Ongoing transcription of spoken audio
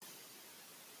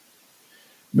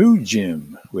Mood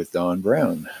Gym with Don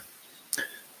Browne.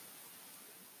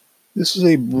 This is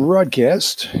a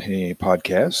podcast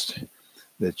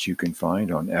that you can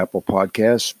find on Apple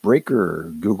Podcasts,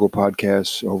 Breaker, Google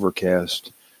Podcasts,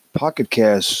 Overcast, Pocket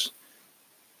Casts,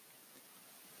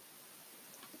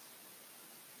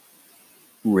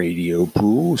 Radio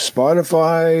Pool,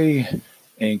 Spotify,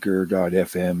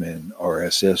 Anchor.fm, and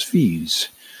RSS feeds.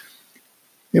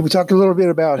 And we talked a little bit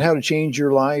about how to change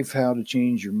your life, how to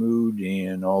change your mood,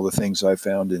 and all the things I've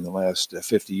found in the last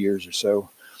 50 years or so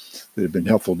that have been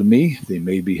helpful to me. They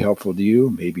may be helpful to you,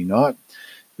 maybe not.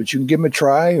 But you can give them a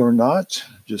try or not,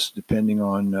 just depending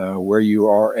on where you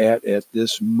are at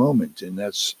this moment. And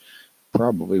that's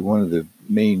probably one of the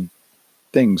main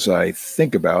things I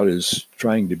think about is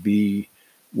trying to be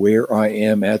where I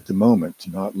am at the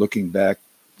moment, not looking back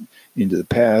into the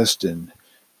past and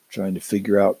trying to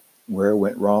figure out where I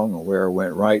went wrong or where I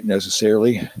went right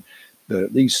necessarily. But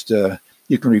at least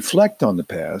you can reflect on the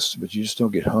past, but you just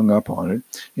don't get hung up on it.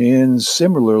 And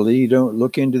similarly, you don't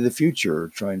look into the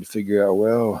future trying to figure out,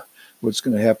 well, what's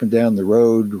going to happen down the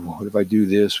road? What if I do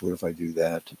this? What if I do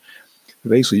that? But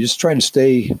basically, just trying to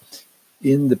stay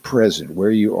in the present,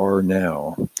 where you are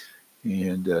now.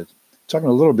 And talking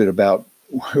a little bit about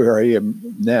where I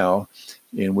am now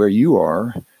and where you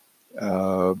are.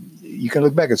 You can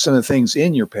look back at some of the things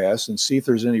in your past and see if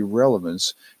there's any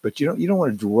relevance, but you don't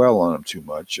want to dwell on them too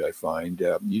much. I find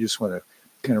you just want to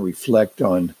kind of reflect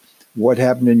on what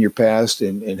happened in your past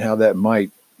and how that might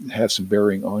have some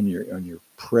bearing on your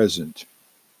present.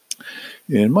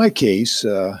 In my case,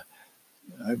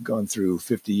 I've gone through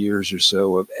 50 years or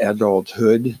so of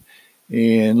adulthood,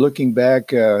 and looking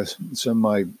back, some of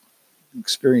my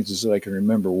experiences that I can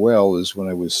remember well is when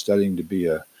I was studying to be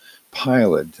a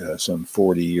pilot some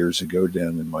 40 years ago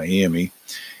down in Miami.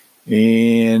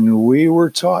 And we were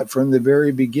taught from the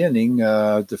very beginning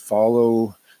to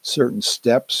follow certain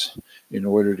steps in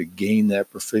order to gain that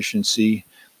proficiency.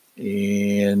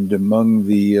 And among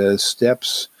the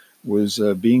steps was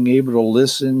being able to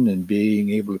listen and being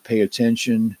able to pay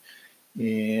attention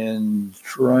and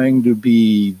trying to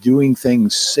be doing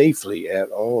things safely at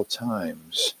all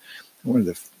times. One of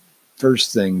the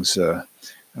first things I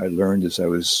learned as I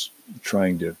was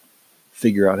trying to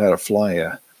figure out how to fly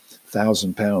a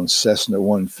 1,000-pound Cessna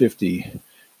 150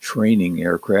 training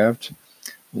aircraft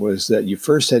was that you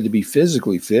first had to be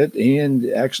physically fit and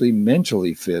actually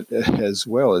mentally fit as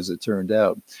well, as it turned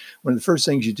out. One of the first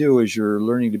things you do as you're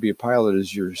learning to be a pilot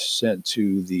is you're sent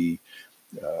to the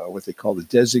what they call the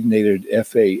designated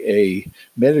FAA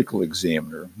medical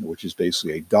examiner, which is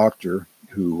basically a doctor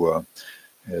who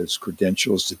has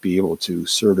credentials to be able to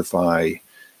certify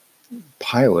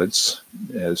pilots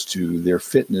as to their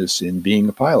fitness in being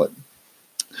a pilot.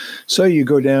 So you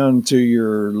go down to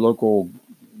your local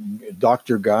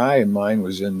doctor guy, and mine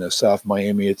was in South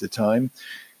Miami at the time,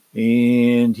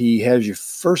 and he has you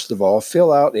first of all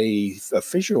fill out a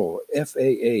official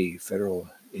FAA, Federal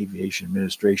Aviation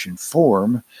Administration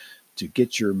form to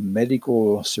get your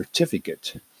medical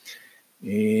certificate.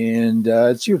 And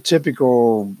it's your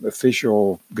typical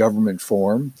official government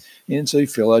form. And so you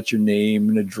fill out your name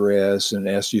and address and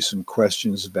ask you some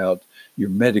questions about your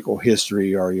medical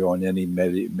history. Are you on any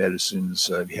medicines?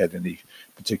 Have you had any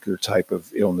particular type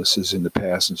of illnesses in the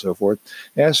past and so forth?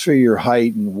 Ask for your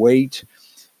height and weight.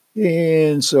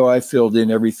 And so I filled in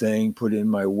everything, put in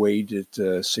my weight at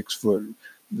 6'1",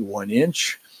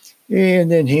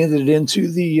 and then handed it into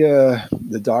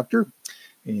the doctor.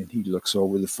 And he looks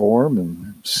over the form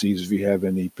and sees if you have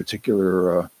any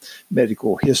particular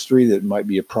medical history that might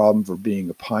be a problem for being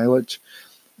a pilot.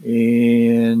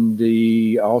 And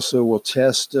he also will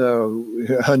test,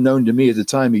 unknown to me at the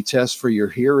time, he tests for your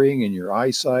hearing and your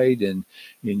eyesight and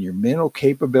your mental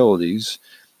capabilities,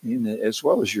 and as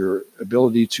well as your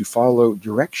ability to follow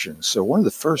directions. So one of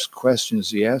the first questions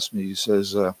he asked me, he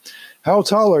says, how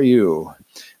tall are you?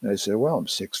 And I said, well, I'm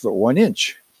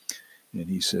 6'1". And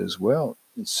he says, well,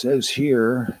 it says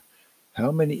here,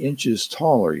 how many inches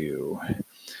tall are you?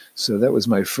 So that was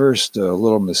my first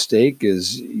little mistake,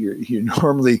 is you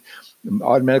normally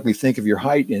automatically think of your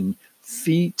height in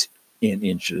feet in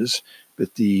inches,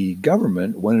 but the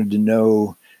government wanted to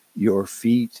know your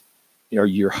feet or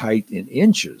your height in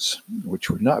inches, which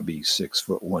would not be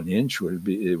 6'1".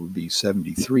 It would be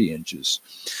 73 inches.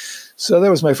 So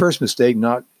that was my first mistake,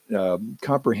 not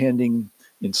comprehending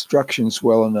instructions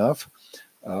well enough.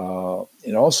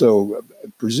 And also,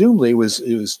 presumably, it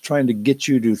was trying to get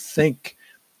you to think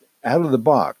out of the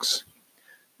box.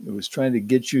 It was trying to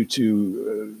get you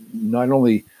to not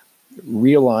only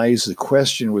realize the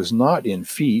question was not in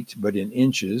feet, but in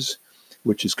inches,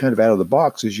 which is kind of out of the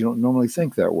box, as you don't normally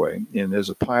think that way. And as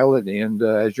a pilot and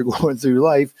as you're going through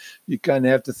life, you kind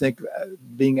of have to think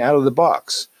being out of the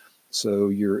box. So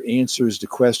your answers to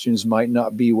questions might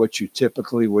not be what you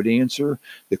typically would answer.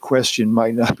 The question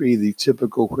might not be the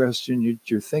typical question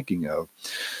you're thinking of.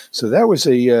 So that was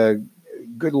a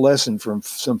good lesson from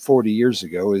some 40 years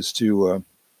ago, is to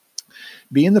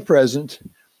be in the present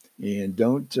and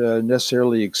don't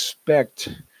necessarily expect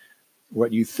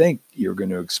what you think you're going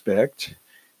to expect,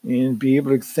 and be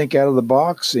able to think out of the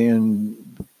box and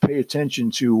pay attention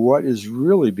to what is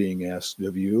really being asked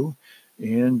of you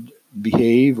and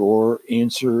behave or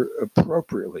answer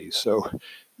appropriately. So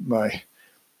my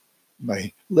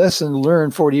lesson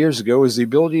learned 40 years ago is the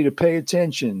ability to pay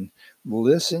attention,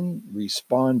 listen,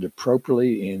 respond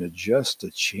appropriately, and adjust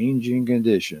to changing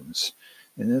conditions.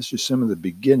 And that's just some of the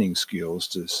beginning skills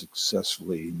to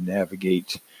successfully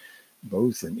navigate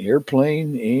both an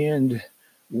airplane and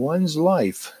one's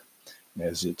life,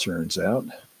 as it turns out.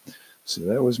 So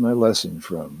that was my lesson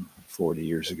from 40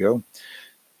 years ago.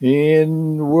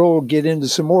 And we'll get into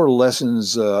some more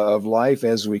lessons of life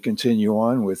as we continue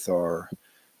on with our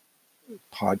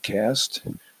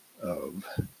podcast of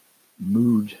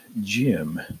Mood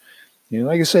Gym. And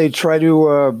like I say, try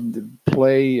to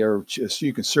play, or just,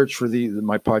 you can search for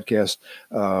my podcast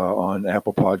on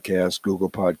Apple Podcasts, Google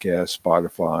Podcasts,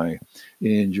 Spotify,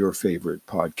 and your favorite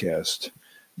podcast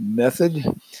method.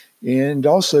 And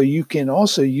also, you can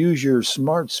also use your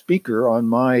smart speaker on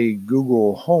my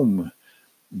Google Home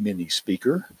mini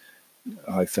speaker.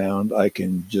 I found I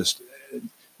can just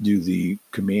do the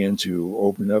command to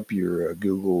open up your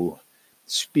Google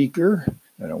speaker.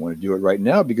 I don't want to do it right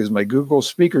now because my Google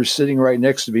speaker is sitting right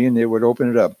next to me and it would open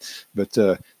it up. But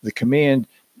the command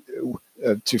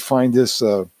to find this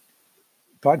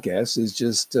podcast is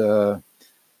just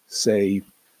say,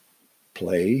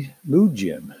 play Mood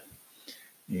Gym.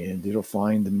 And it'll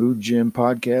find the Mood Gym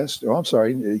podcast. Oh, I'm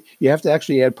sorry. You have to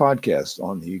actually add podcast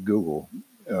on the Google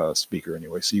speaker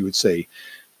anyway. So you would say,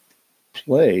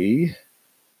 play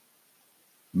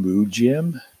Mood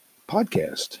Gym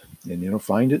podcast. And it'll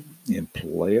find it and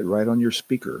play it right on your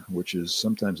speaker, which is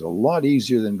sometimes a lot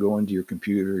easier than going to your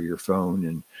computer or your phone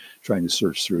and trying to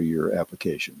search through your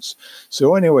applications.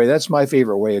 So anyway, that's my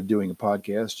favorite way of doing a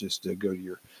podcast. Just to go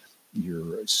to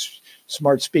your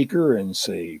smart speaker and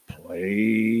say,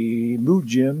 play Mood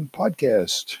Gym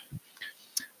podcast.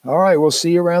 All right, we'll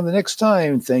see you around the next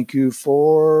time. Thank you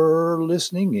for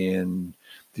listening. And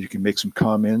if you can make some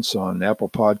comments on Apple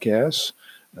Podcasts,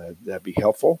 that'd be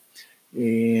helpful.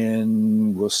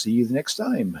 And we'll see you the next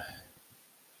time.